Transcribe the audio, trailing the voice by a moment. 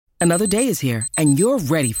Another day is here, and you're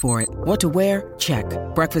ready for it. What to wear? Check.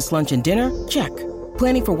 Breakfast, lunch, and dinner? Check.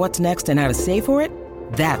 Planning for what's next and how to save for it?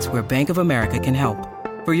 That's where Bank of America can help.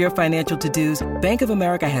 For your financial to-dos, Bank of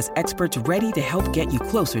America has experts ready to help get you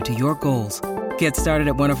closer to your goals. Get started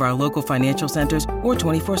at one of our local financial centers or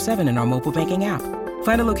 24/7 in our mobile banking app.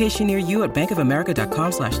 Find a location near you at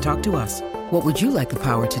bankofamerica.com/talktous. What would you like the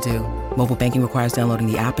power to do? Mobile banking requires downloading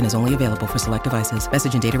the app and is only available for select devices.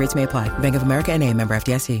 Message and data rates may apply. Bank of America N.A., member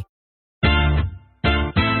FDIC.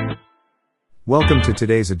 Welcome to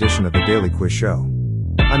today's edition of the Daily Quiz Show.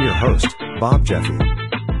 I'm your host, Bob Jeffy.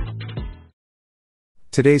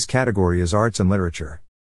 Today's category is Arts and Literature.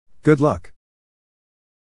 Good luck.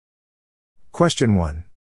 Question 1.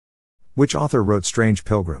 Which author wrote Strange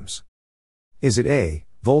Pilgrims? Is it A.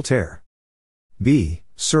 Voltaire, B.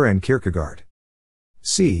 Søren Kierkegaard,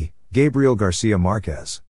 C. Gabriel Garcia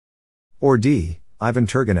Marquez, or D. Ivan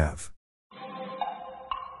Turgenev?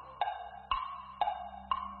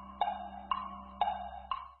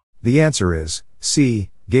 The answer is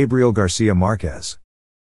C. Gabriel Garcia Marquez.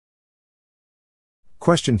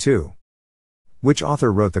 Question 2. Which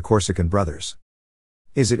author wrote The Corsican Brothers?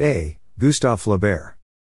 Is it A. Gustave Flaubert,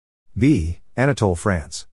 B. Anatole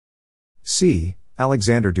France, C.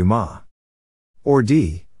 Alexandre Dumas, or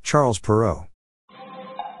D. Charles Perrault?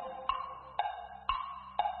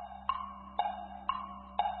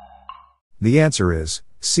 The answer is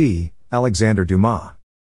C. Alexandre Dumas.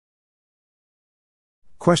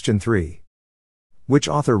 Question 3. Which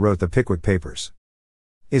author wrote the Pickwick Papers?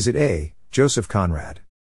 Is it A. Joseph Conrad,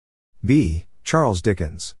 B. Charles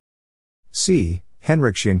Dickens, C.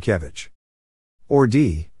 Henryk Sienkiewicz, or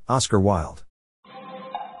D. Oscar Wilde?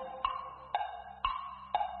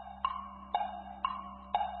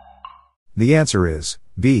 The answer is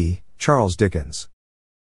B. Charles Dickens.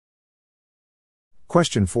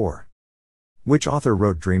 Question 4. Which author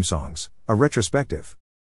wrote Dream Songs, a retrospective?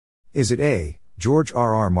 Is it A. George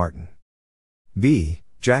R.R. Martin, B.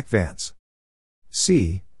 Jack Vance,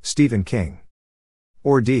 C. Stephen King,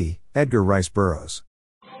 or D. Edgar Rice Burroughs?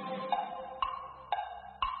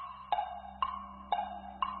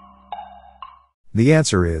 The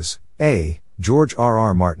answer is A. George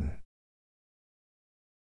R.R. Martin.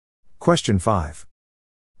 Question 5.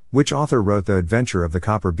 Which author wrote The Adventure of the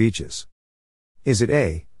Copper Beeches? Is it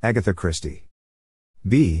A. Agatha Christie,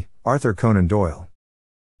 B. Arthur Conan Doyle,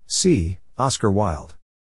 C. Oscar Wilde,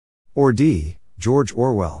 or D. George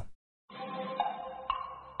Orwell?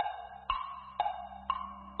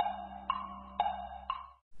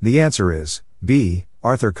 The answer is B.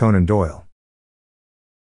 Arthur Conan Doyle.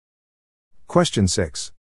 Question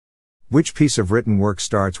 6. Which piece of written work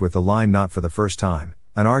starts with the line "Not for the first time,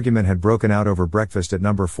 an argument had broken out over breakfast at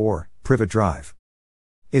number 4, Privet Drive"?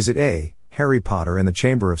 Is it A. Harry Potter and the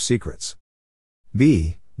Chamber of Secrets,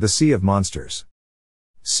 B. The Sea of Monsters,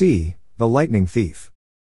 C. The Lightning Thief,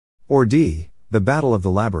 or D. The Battle of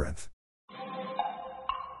the Labyrinth?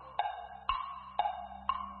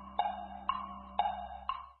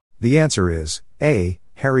 The answer is A.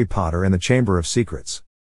 Harry Potter and the Chamber of Secrets.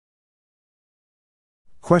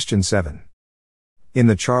 Question 7. In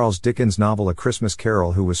the Charles Dickens novel A Christmas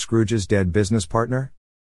Carol, who was Scrooge's dead business partner?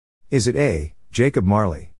 Is it A. Jacob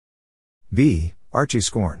Marley, B. Archie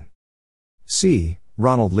Scorn, C.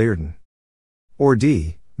 Ronald Learden, or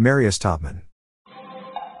D. Marius Topman?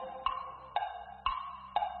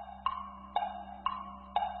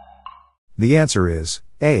 The answer is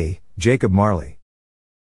A. Jacob Marley.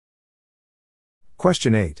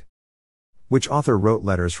 Question 8. Which author wrote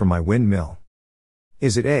Letters from My Windmill?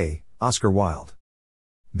 Is it A. Oscar Wilde,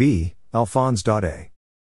 B. Alphonse Daudet,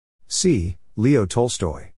 C. Leo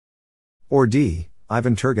Tolstoy, or D.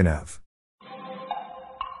 Ivan Turgenev?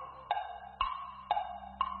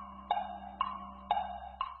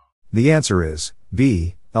 The answer is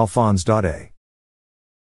B. Alphonse Daudet.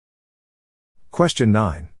 Question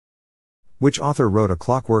 9. Which author wrote A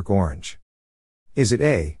Clockwork Orange? Is it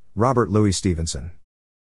A. Robert Louis Stevenson,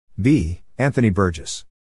 B. Anthony Burgess,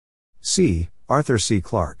 C. Arthur C.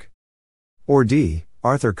 Clarke, or D.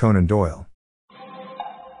 Arthur Conan Doyle?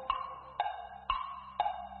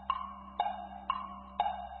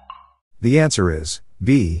 The answer is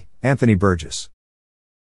B. Anthony Burgess.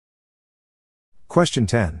 Question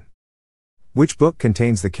 10. Which book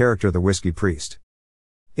contains the character the Whiskey Priest?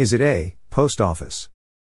 Is it A. Post Office,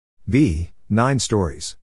 B. 9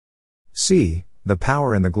 Stories, C. The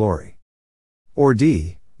Power and the Glory, or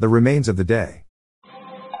D. The Remains of the Day?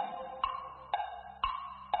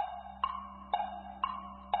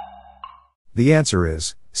 The answer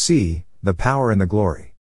is C. The Power and the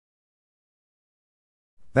Glory.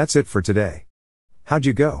 That's it for today. How'd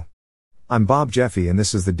you go? I'm Bob Jeffy and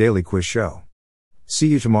this is the Daily Quiz Show. See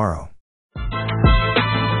you tomorrow.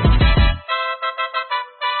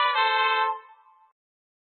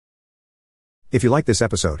 If you like this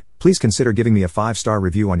episode, please consider giving me a 5-star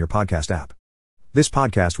review on your podcast app. This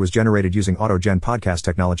podcast was generated using AutoGen podcast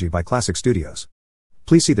technology by Classic Studios.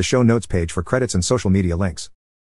 Please see the show notes page for credits and social media links.